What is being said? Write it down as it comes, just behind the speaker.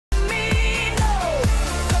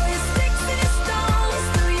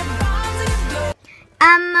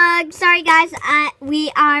Sorry guys,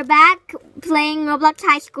 we are back playing Roblox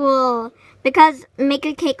High School because make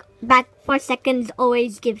a cake back 4 seconds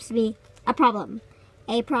always gives me a problem.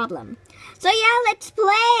 So yeah, let's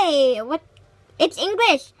play. What? It's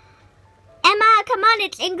English. Emma, come on,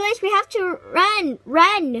 it's English. We have to run.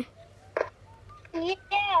 Yeah,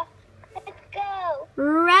 let's go.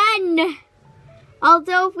 Run.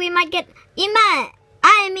 Although we might get Emma,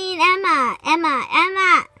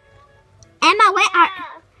 where are?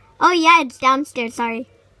 Oh yeah, it's downstairs. Sorry.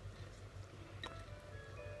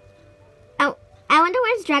 Oh, I wonder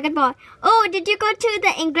where's Dragon Ball. Oh, did you go to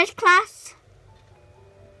the English class?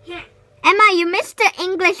 Yeah. Emma, you missed the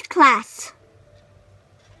English class.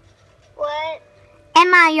 What?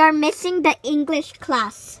 Emma, you're missing the English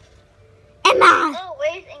class. Emma! Oh,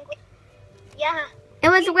 where's English? Yeah. It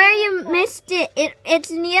was where you missed it.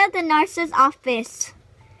 It's near the nurse's office.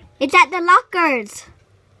 It's at the lockers.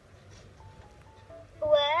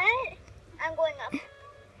 What? I'm going up.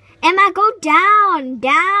 Emma, go down.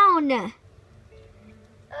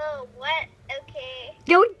 Oh, what? Okay.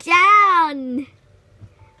 Go down.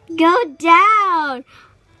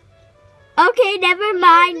 Okay, never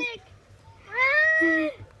mind. Music. Run.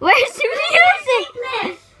 Where's the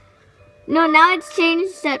music? No, now it's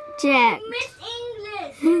changed subject. Miss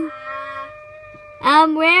English.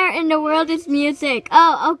 Where in the world is music?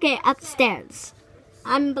 Oh, okay, upstairs.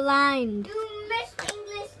 I'm blind. You miss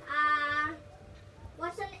English.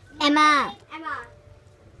 What's her name? Emma. Emma.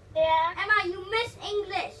 Yeah. Emma, you miss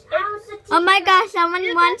English. Oh my gosh, someone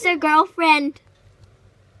wants a girlfriend.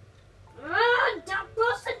 That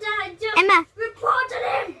person that I just Emma. reported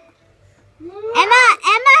him. Emma,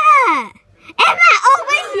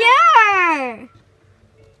 over here.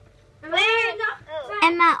 Where?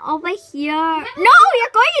 Emma, over here. No,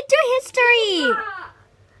 you're going into history.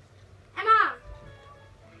 Emma.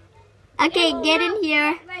 Okay, get in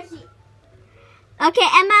here. Where is she? Okay,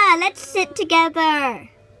 Emma, let's sit together.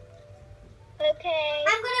 Okay.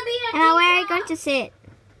 I'm gonna be a Emma, where are you going to sit?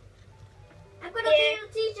 I'm gonna be a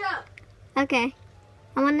teacher. Okay,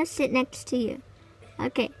 I want to sit next to you.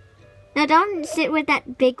 Okay. Now don't sit with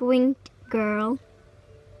that big winged girl.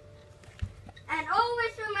 And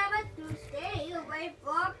always remember to stay away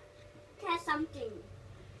from something.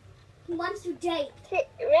 He wants to date. Right.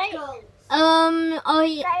 Girls.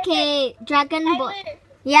 Okay, Dragon Ball.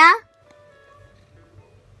 Yeah?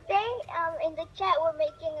 Say, in the chat we're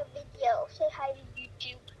making a video. Say hi to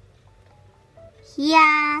YouTube.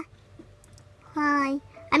 Yeah. Hi.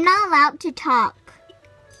 I'm not allowed to talk.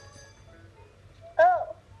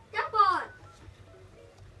 Oh. Jump on.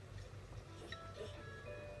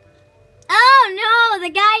 Oh no,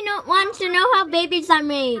 the guy wants to know how babies are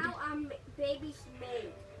made. How are babies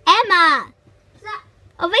made? Emma,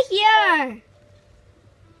 over here.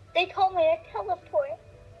 They told me to teleport.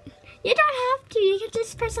 You don't have to. You can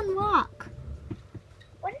just press and walk.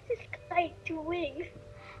 What is this guy doing?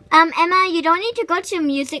 Emma, you don't need to go to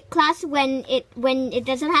music class when it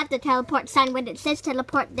doesn't have the teleport sign. When it says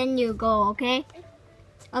teleport, then you go. Okay.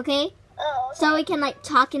 Okay. Oh. Okay. So we can like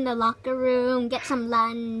talk in the locker room, get some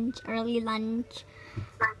lunch, early lunch.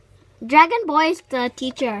 Dragon Boy's the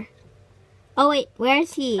teacher. Oh wait, where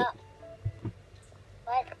is he? What?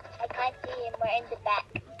 I can't see him. We're in the back.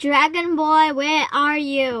 Dragon Boy, where are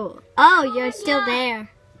you? Oh, you're still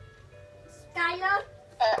there. Skylar?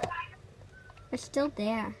 You're still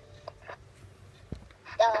there.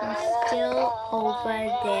 You're still over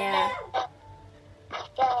there.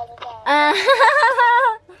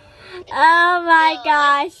 Oh my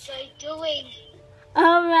gosh. What are you doing?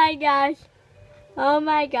 Oh my gosh. Oh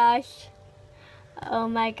my gosh. Oh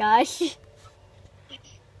my gosh.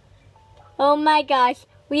 Oh my gosh.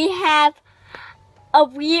 We have a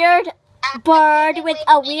weird bird with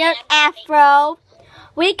a weird afro.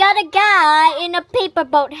 We got a guy in a paper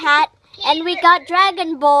boat hat. And we got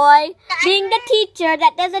Dragon Boy being the teacher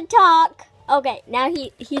that doesn't talk. Okay, now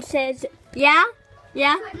he says, yeah?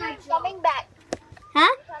 Yeah? I'm coming back.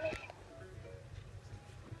 Huh?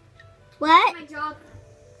 What? My job.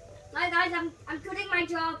 Hi guys, I'm quitting my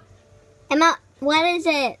job. Emma, what is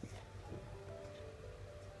it?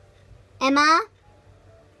 Emma?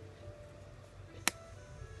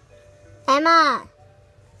 Emma?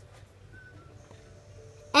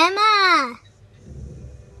 Emma?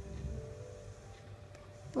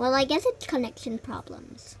 Well, I guess it's connection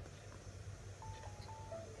problems.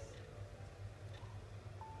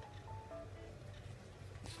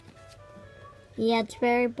 Yeah, it's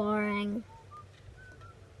very boring.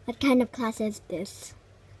 What kind of class is this?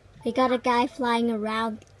 We got a guy flying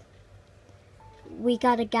around. We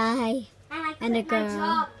got a guy and a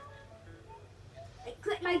girl. I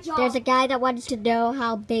quit my job. There's a guy that wants to know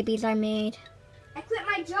how babies are made. I quit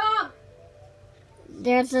my job.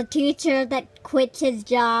 There's a teacher that quits his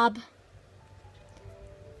job.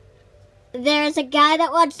 There's a guy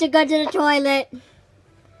that wants to go to the toilet.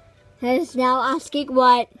 Who's now asking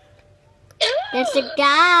what? There's a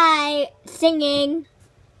guy singing.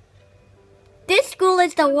 This school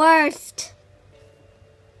is the worst.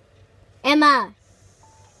 Emma.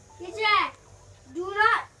 Teacher, do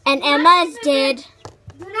not. And Emma's did.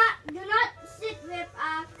 Do not sit with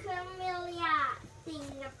a camellia thing,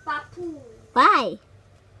 a papu. Why?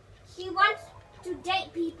 She wants to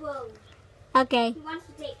date people. Okay. She wants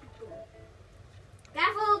to date people.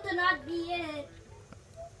 Careful to not be in it.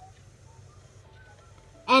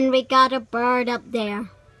 And we got a bird up there.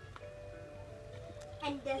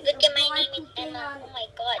 And there's Look a at my boy name is pooping Emma. on, Oh my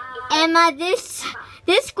god. Emma,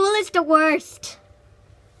 this school is the worst.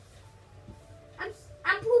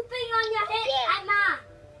 I'm pooping on your head, Yeah. Emma.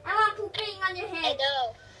 I'm pooping on your I head.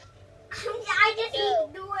 know. I just need to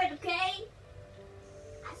do it, okay?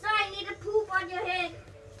 So I need to poop on your head.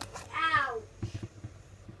 Ow.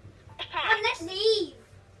 Come, let's leave.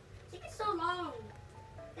 Take it so long.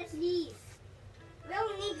 Let's leave. We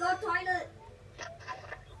don't need to go toilet.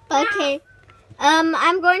 Okay.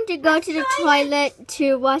 I'm going to go to the toilet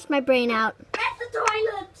to wash my brain out. That's the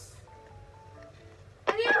toilets.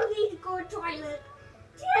 We don't need to go to toilet.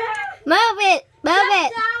 Yeah. Move it! Move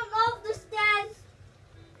it! Down off the stairs.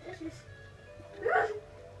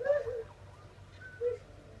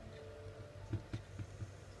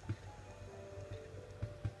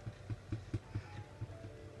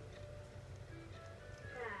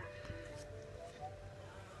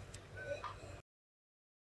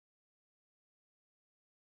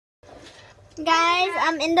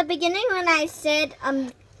 Guys, in the beginning when I said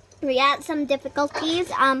we had some difficulties,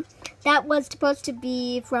 that was supposed to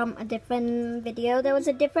be from a different video. There was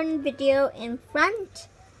a different video in front,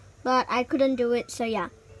 but I couldn't do it, so yeah.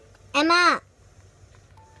 Emma.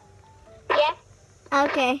 Yeah.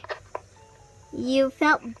 Okay. You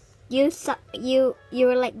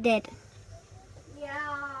were like dead.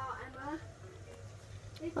 Yeah, Emma.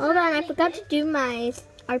 Hold on, I forgot to do my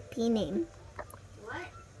RP name. What?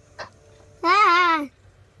 Ah!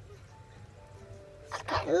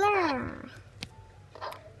 Skylar.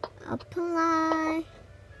 Apply.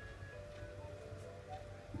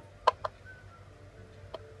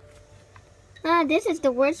 This is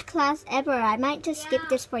the worst class ever. I might just skip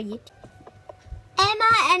this for you.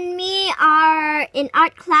 Emma and me are in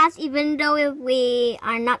art class, even though we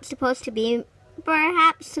are not supposed to be.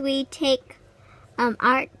 Perhaps we take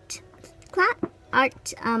art class.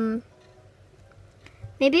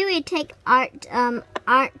 Maybe we take art club.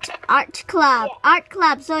 Yeah. Art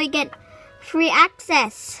club, so we get free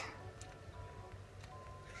access.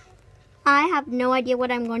 I have no idea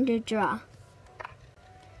what I'm going to draw.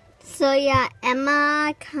 So yeah,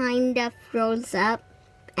 Emma kind of froze up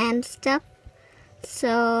and stuff.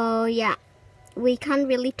 So yeah, we can't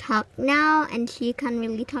really talk now, and she can't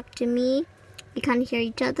really talk to me. We can't hear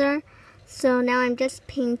each other. So now I'm just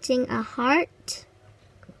painting a heart.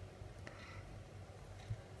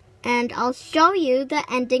 And I'll show you the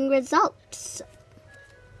ending results.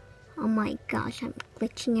 Oh my gosh, I'm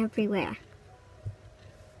glitching everywhere.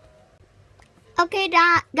 Okay,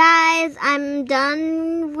 guys, I'm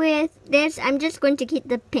done with this. I'm just going to keep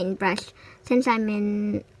the paintbrush since I'm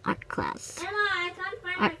in art class. Emma, I can't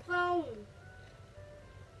find my phone.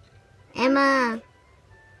 Emma.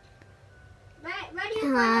 Where do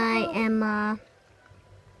you Hi, find my phone? Emma.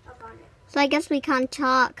 I found it. So I guess we can't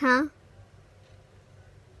talk, huh?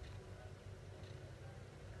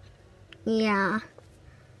 Yeah.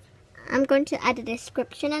 I'm going to add a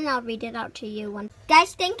description and I'll read it out to you.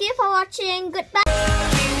 Guys, thank you for watching. Goodbye.